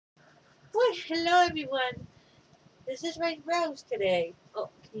Hello everyone. This is my Rose today. Oh,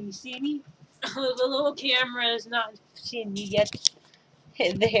 can you see me? Oh, the little camera is not seeing me yet.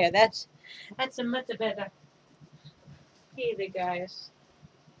 There, that's a much better. Hey there, guys.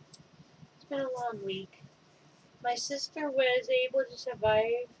 It's been a long week. My sister was able to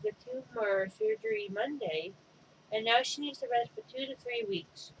survive the tumor surgery Monday, and now she needs to rest for 2 to 3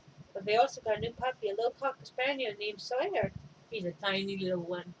 weeks. But they also got a new puppy, a little cocker spaniel named Sawyer. He's a tiny little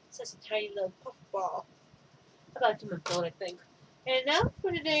one. Such a tiny little puffball. About 2 months old, I think. And now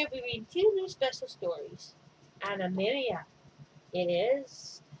for today, we read two new special stories. Animalia. It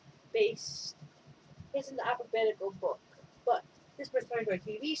is based, it's an alphabetical book, but this was turned into a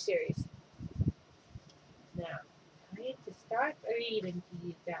TV series. Now, I need to start reading to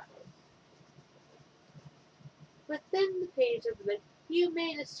you guys. Within the page of the book, you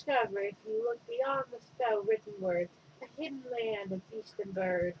may discover, if you look beyond the spell written word, a hidden land of beast and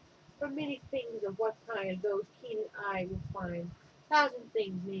bird, for many things of what kind those keen eye will find. 1,000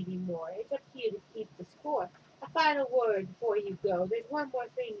 things, maybe more. It's up to you to keep the score. A final word before you go. There's one more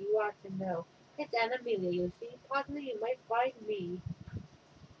thing you ought to know. It's Animalia, you see. Possibly you might find me.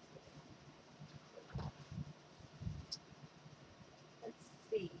 Let's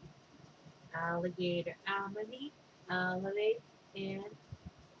see. Alligator, Amity, Alligator, and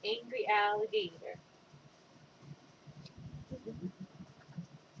Angry Alligator.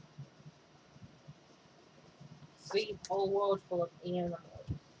 See, whole world full of animals.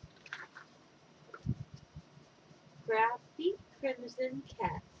 Crafty crimson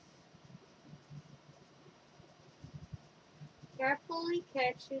cats carefully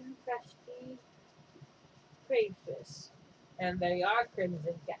catching crusty crayfish. And they are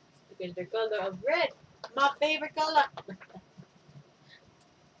crimson cats because they're color of red. My favorite color.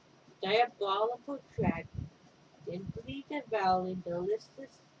 Diabolical track, gently devouring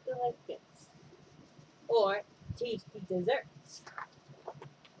delicious delicates or tasty desserts.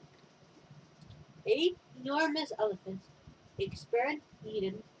 8 enormous elephants experiment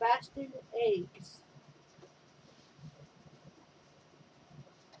eating fastened eggs.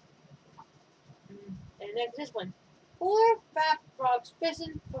 And next this one. 4 fat frogs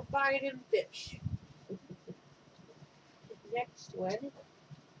fishing for fighting fish. Next one.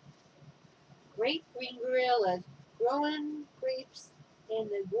 Great green gorillas growing grapes in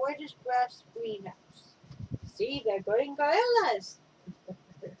the gorgeous grass greenhouse. See, they're growing gorillas.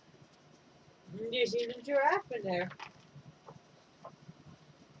 You see the giraffe in there.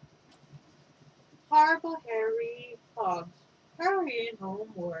 Horrible hairy hogs hurrying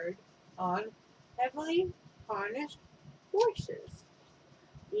homeward on heavily harnessed horses.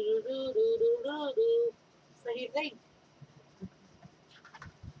 Do do do do do do do. What do you think?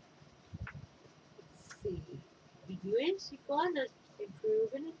 Let's see. The U.S. iguanas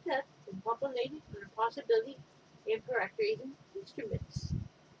improving in depth and populating and a possibility in characterizing instruments.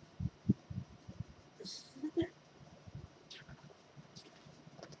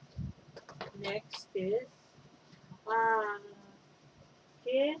 Next is uh,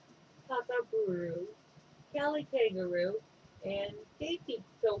 Kid Kakabaru, Kelly Kangaroo, and Katie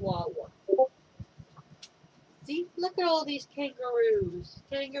Chihuahua. See, look at all these kangaroos.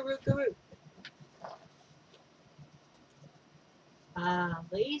 Kangaroo garoo.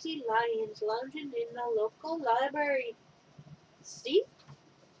 Lazy lions lounging in the local library. See?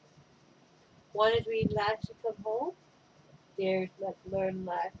 One is reading Last to Come Home. There's Let's Learn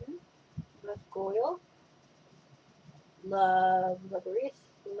Latin. Let's Goyle. Love Laborious.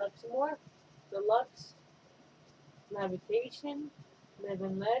 Luxemore. Deluxe. Levitation. Live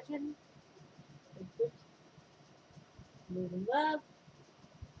in Legend. Live in Love.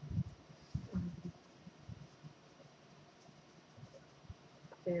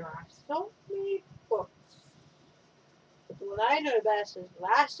 There are so many books. But what I know best is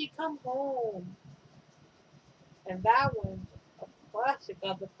Last You Come Home. And that one's a classic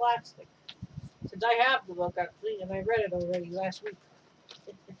of the plastic. Since I have the book actually, and I read it already last week.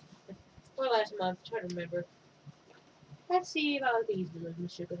 Or last month, trying to remember. Let's see about these little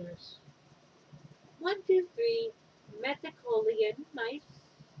sugars. 1, 2, 3. Metacolian mice.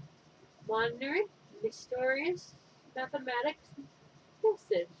 Wandering, mysterious, mathematics,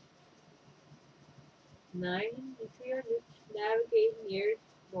 message. 9. Nutrient navigating near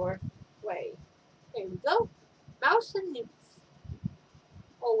north way. There we go. Mouse and newts.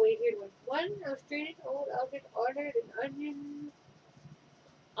 Oh wait, here's one. Australian old elders ordered an onion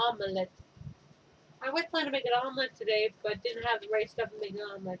omelette. I was planning to make an omelet today, but didn't have the right stuff to make an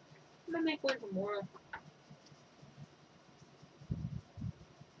omelet. I'm gonna make one tomorrow.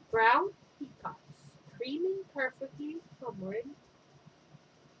 Brown peacocks, creaming perfectly, hovering.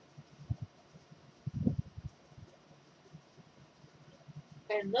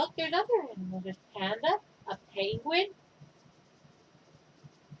 And look, there's other animals. There's panda, a penguin,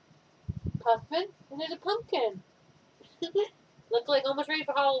 puffin, and there's a pumpkin. Look like almost ready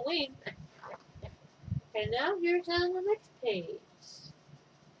for Halloween. And now here's on the next page.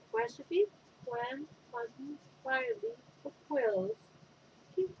 Recipe, clam, pumpkin, barley, for quills.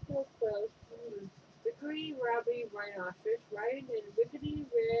 Cute little quills. Rickery, Robbie, rhinoceros, riding in rickety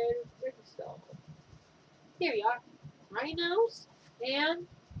red rickstall. Here we are. Rhinos and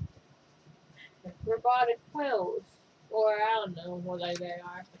robotic quills. Or I don't know what they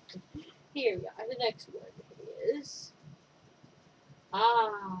are. Here we are. The next one is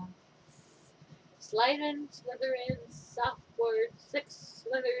sliding, slithering, softboard, six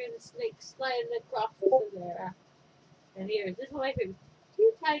slithering snakes sliding across there. And here's this one my favorite.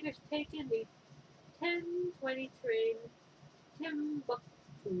 Two tigers taking the 10:20 train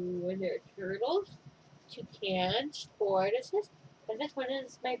Timbuktu, and there are turtles, toucans, tortoises, and this one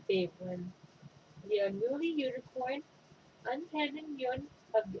is my favorite one. The unruly unicorn, unpending yun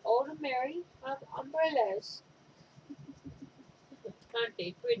of the old Mary of umbrellas. Aren't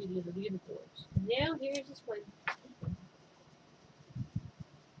they pretty little unicorns? Now here's this one.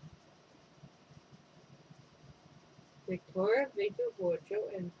 Victoria, Victor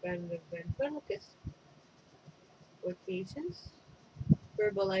Borcho, and Ventriloquist. Vocations,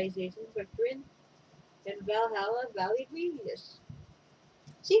 verbalization, Victorin, and Valhalla Valley Greediness.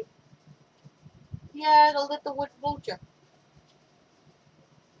 See? Yeah, the little wood vulture.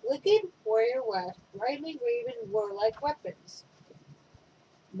 Wicked warrior west, brightly raven warlike weapons.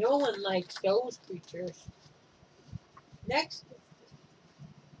 No one likes those creatures. Next,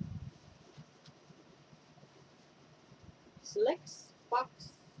 Slicks,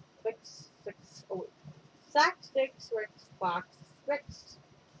 Fox, Fix, Six, oh wait. Sack, Six, Rex, Fox, Rex.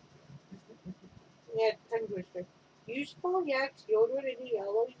 Yeah, tongue twister. Useful yaks, yodeling in the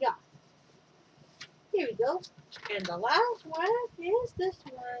yellow yacht. Here we go. And the last one is this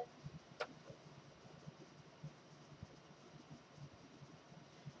one.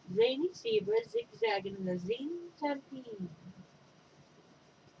 Zany zebra zigzagging in the zine stampede.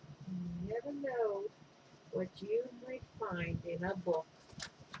 You never know what you might find in a book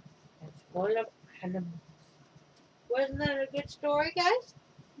that's full of animals. Wasn't that a good story, guys?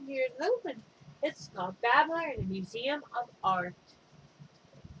 Here's another one. It's called Babar in the Museum of Art.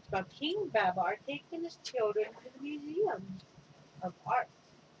 It's about King Babar taking his children to the Museum of Art.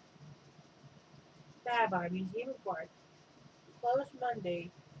 Babar, Museum of Art. Closed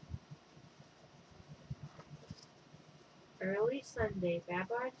Monday. Early Sunday,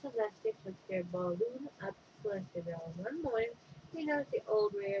 Babar and Celestia took their balloon up to Celestiaville. One morning, they noticed the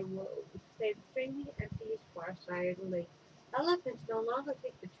old railroad stayed extremely empty as far side of the lake. Elephants no longer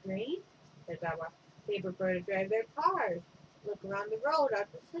take the train, said Babar. They prefer to drive their cars. Look around the road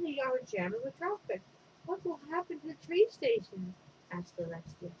out the city yard jamming with traffic. What will happen to the train station? Asked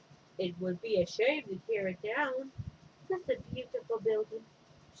Celestia. It would be a shame to tear it down. That's a beautiful building,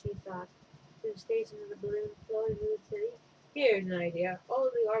 she thought. The station of the balloon floated through the city. Here's an idea. All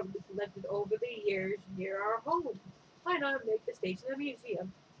the art we collected over the years near our home. Why not make the station a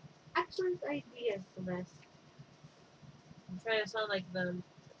museum? Excellent idea, Celeste. I'm trying to sound like them.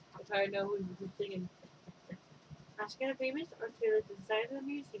 I'm trying to know who's singing. Asking a famous artist to design the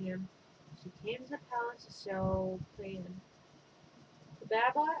museum, she came to the palace to show plan. The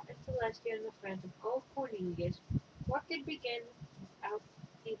Baba and Celestia and the friends of old Cornelius, what could begin without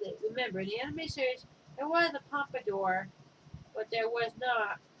delay? Remember, in the anime series, there was a pompadour, but there was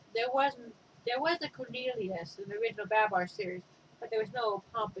not. There wasn't. There was a Cornelius in the original Babar series, but there was no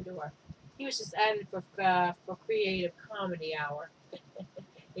Pompadour. He was just added for creative comedy hour.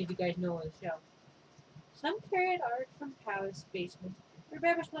 If you guys know the show. Some carried art from palace basement. Their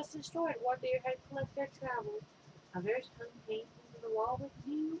Babars must have destroyed what they had collected their travels. Others hung paintings on the wall with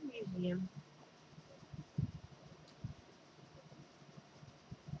new museum.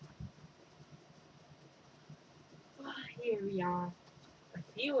 Here we are. A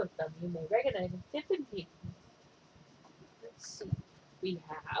few of them you may recognize as different paintings. Let's see. We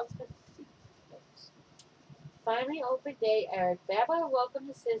have. Let's see. Finally, open day, Eric Babar welcomed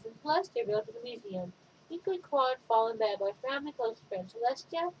the citizens Celestia to the museum. Including Claude, Fallen Babar's family, close friends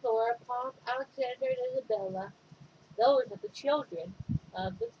Celestia, Flora, Palm, Alexander, and Isabella. Those are the children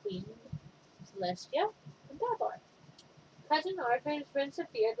of the Queen Celestia and Babar. Cousin Arthur and his friend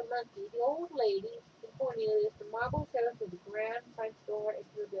Sophia, the monkey, the old lady, and Cornelius, the marble shows with the grand front door into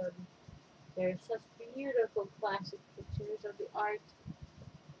the building. There are such beautiful classic pictures of the art.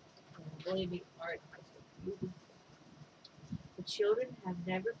 Believe me, art is so beautiful. The children have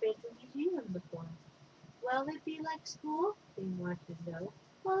never been to a museum before. Will it be like school? they want to know.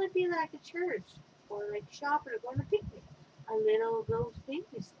 Well, it'd be like a church, or like shopping or going to a picnic. A little of those things,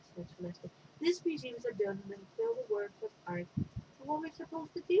 said Celeste. This museum is a building that filled with works of art. What are we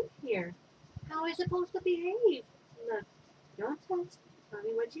supposed to do here? How are we supposed to behave? Look, don't touch. Tell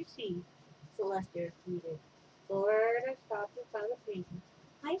me what you see. Celeste repeated. Florida stopped and found a painting.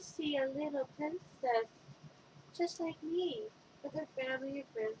 I see a little princess, just like me, with her family and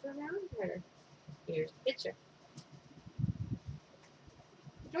friends around her. Here's a picture.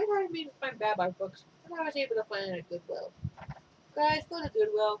 Enjoyed having me with my babar books, and I was able to find it at Goodwill. Guys, go to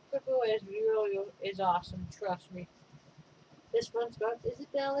Goodwill. Goodwill is really is awesome. Trust me. This one's about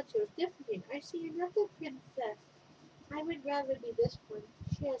Isabella chose differently. I see another princess. I would rather be this one.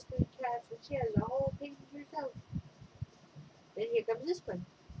 She has three cats and she has a whole painting herself. Then here comes this one.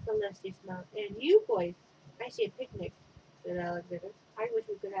 Celeste smiled. And you boys, I see a picnic, said Alexander. I wish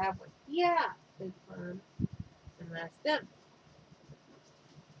we could have one. Yeah, said Tom. And that's them.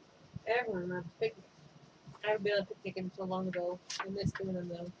 Everyone loves picnics. I haven't been on a picnic in so long ago. I miss doing them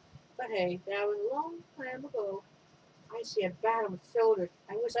though. But hey, that was a long time ago. I see a battle with soldiers.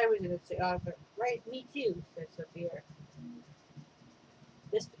 I wish I was in it, said Arthur. Right, me too, said Sophia.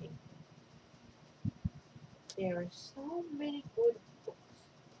 This thing. There are so many good books.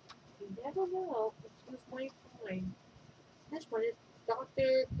 You never know what you might find. This one is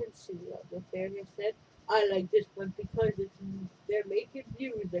Dr. Consuelo. The fairy said, I like this one because they're making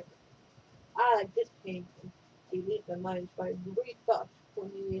music. I like this painting. Delete my mind by great thoughts,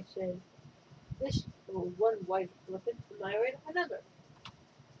 Cornelia said. This one white elephant admired another.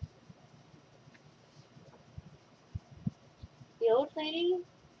 The old lady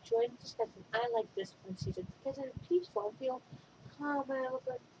joined the discussion. I like this one, she said, because it's peaceful. I feel calm. I look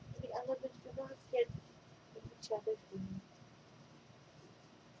at the elephants do not get in each other's way.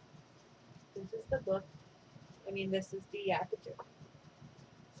 This is the book. This is the picture.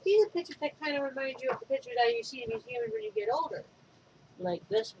 These are pictures that kind of remind you of the picture that you see in museums when you get older, like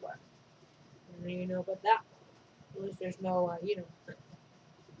this one. And you know about that one. At least there's no,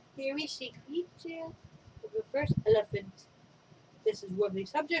 Here we see creature of the first elephant. This is worldly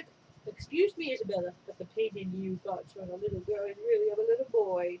subject. Excuse me, Isabella, but the painting you got showing a little girl is really of a little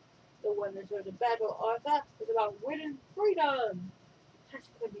boy. The one that shows a battle Arthur is about winning freedom. Hush,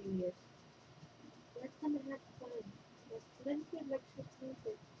 Cornelius. Let them have fun. There's plenty of lectures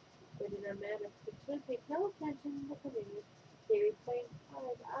later. But in a matter of picture, take no attention to Cornelius. They were playing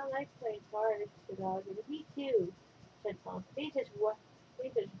cards. I like playing cards, said Audrey. Me too, said Tom.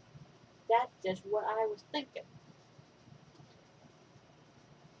 That's just what I was thinking.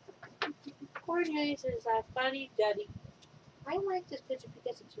 Cornelius is a funny duddy. I like this picture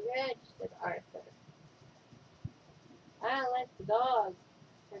because it's red, said Arthur. I like the dog,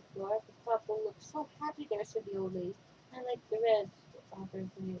 said Flora. The couple looks so happy there, said the old lady. I like the red, Arthur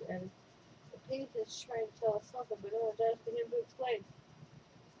and Cornelius added. The painter is trying to tell us something, but no one's asking him to explain.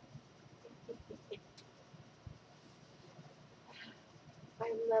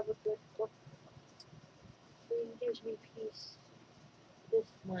 I love a good book. Reading gives me peace. This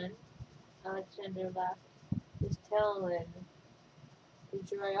one, Alexander laughed, is telling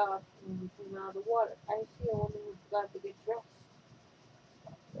to dry off when we came out of the water. I see a woman who forgot to get dressed.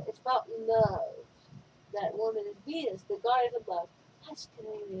 It's about love. That woman is Venus, the goddess of love. That's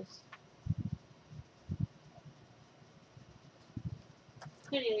Cornelius.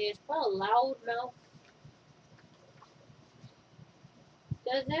 Cornelius, what a loud mouth.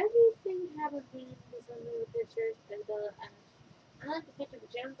 Does everything have a meaning to some of the pictures? Isabella asked. I like the picture of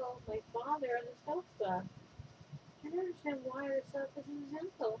the jungle, my father, and the sofa. I don't understand why the sofa's in the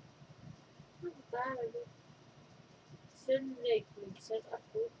jungle. I'm glad I did. Suddenly makes sense. A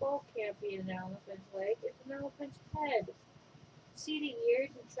football can't be an elephant's leg. It's an elephant's head. See the ears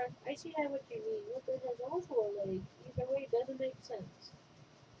and trunk? I see how what you mean. Look, it has also a leg. Either way, it doesn't make sense.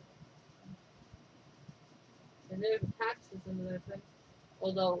 And there's taxes and another thing.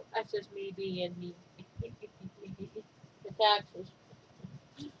 Although, that's just me being me. The taxes.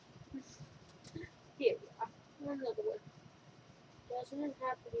 Here we are. Another one. Doesn't it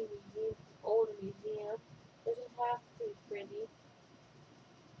have to be museum, old museum? Doesn't have to be pretty,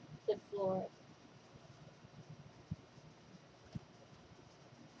 said Flora.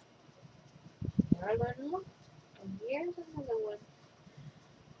 I learned a lot. And here's another one.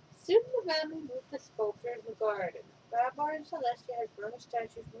 Soon the family moved the sculpture in the garden. Babar and Celestia had grown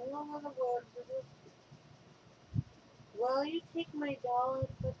statues no longer on the road. Will you take my doll and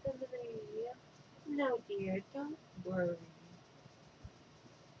put them in the museum? No, dear, don't worry.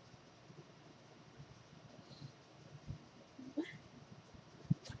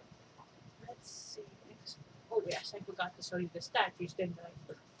 Let's see next. Oh, yes, I forgot to show you the statues, didn't I?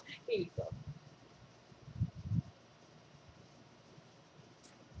 Here you go.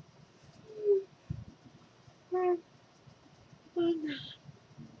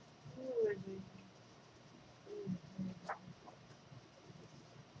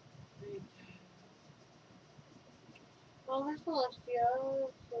 Well, there's Celestia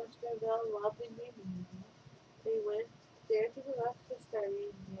Bell loved in the movie. They went there to the left to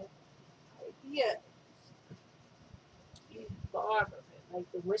study the idea. Barber, like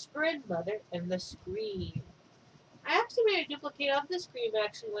the whispering mother and the scream. I actually made a duplicate of the scream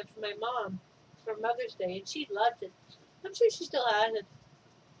actually went for my mom for Mother's Day, and she loved it. I'm sure she still has it.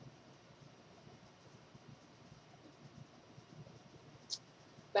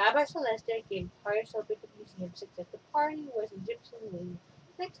 Baba Celeste gave Paris open to museums except the party was Egyptian wing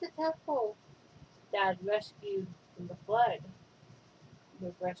next to the temple Dad rescued from the flood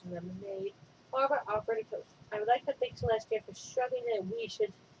with Russian lemonade. Barbara offered a toast. I would like to thank Celestia for shrugging that we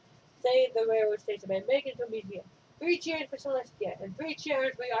should save the railroad station by making it a museum. 3 cheers for Celestia and 3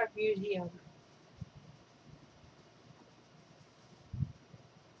 cheers for our museum.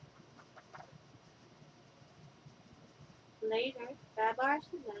 Later, Babar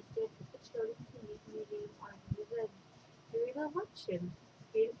Celestia took the children to the museum art museum. They will watch him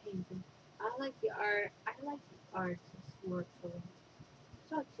create a painting. I like the artist's work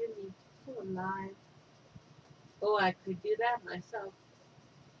so unique, so alive. Oh, I could do that myself.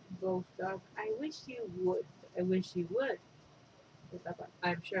 Ghost dog. I wish you would. I wish you would.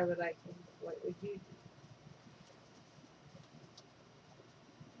 I'm sure that I can. What would you do?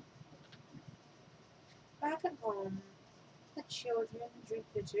 Back at home, the children drew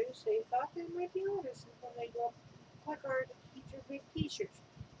pictures. They thought they might be artists when they grow up. Like art teacher made t-shirts.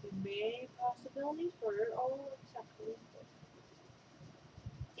 With many possibilities for all acceptable.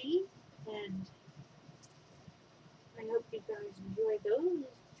 The and I hope you guys enjoy those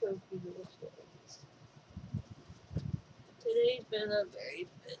trophy little stories. Today's been a very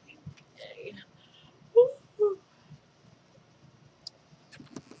busy day.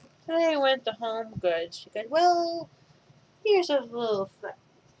 Today I went to Home Goods. She goes, well, here's a little fact.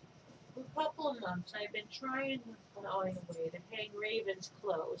 For a couple of months, I've been trying to find a way to hang Raven's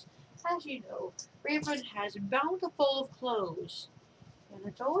clothes. As you know, Raven has a bountiful of clothes, and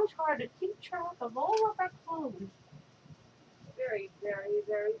it's always hard to keep track of all of our clothes. Very, very,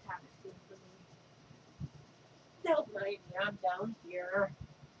 very taxing for me. Don't mind me, I'm down here.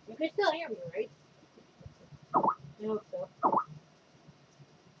 You can still hear me, right? I hope so.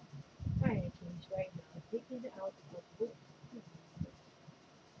 Alright, kids, right now, taking it out of the book.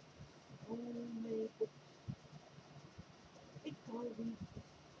 Oh, my book. It's all these.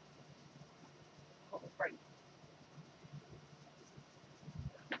 Oh, right.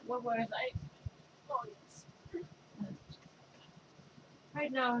 What was I? Oh, yes.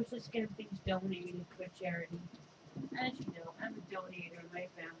 Right now, I was just getting things donated for charity. As you know, I'm a donator in my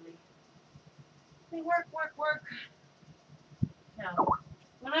family. They work, work, work. Now,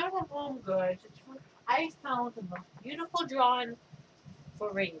 when I was at Home Goods, I found the most beautiful drawing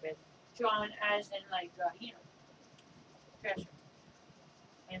for Raven. Drawn as in, like, treasure.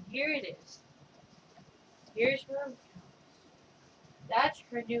 And here it is. Here's her. That's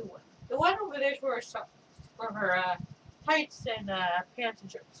her new one. The one over there is for her tights and pants and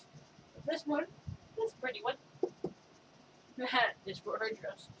shirts. This one, this pretty one, the hat is for her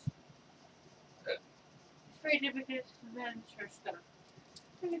dresses. Significant men's her stuff.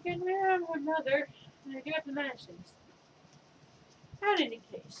 And again, we have another. And I got the medicines. In any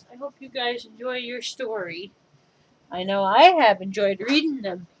case, I hope you guys enjoy your story. I know I have enjoyed reading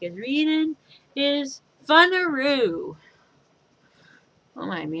them because reading is funaroo. Oh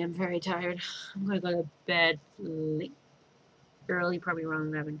my me, I'm very tired. I'm gonna go to bed late, early, probably around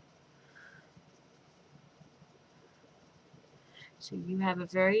 11. So you have a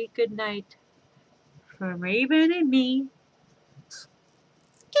very good night from Raven and me.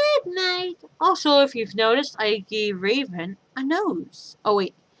 Good night. Also, if you've noticed, I gave Raven a nose. Oh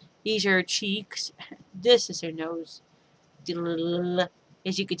wait, these are her cheeks. This is her nose.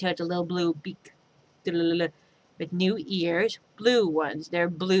 As you can tell, it's a little blue beak. With new ears, blue ones. They're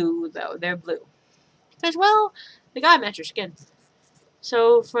blue though. They're blue. Because well, they gotta match her skin.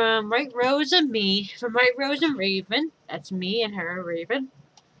 So from Right Rose and me, from Right Rose and Raven, that's me and her, Raven.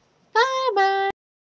 Bye bye.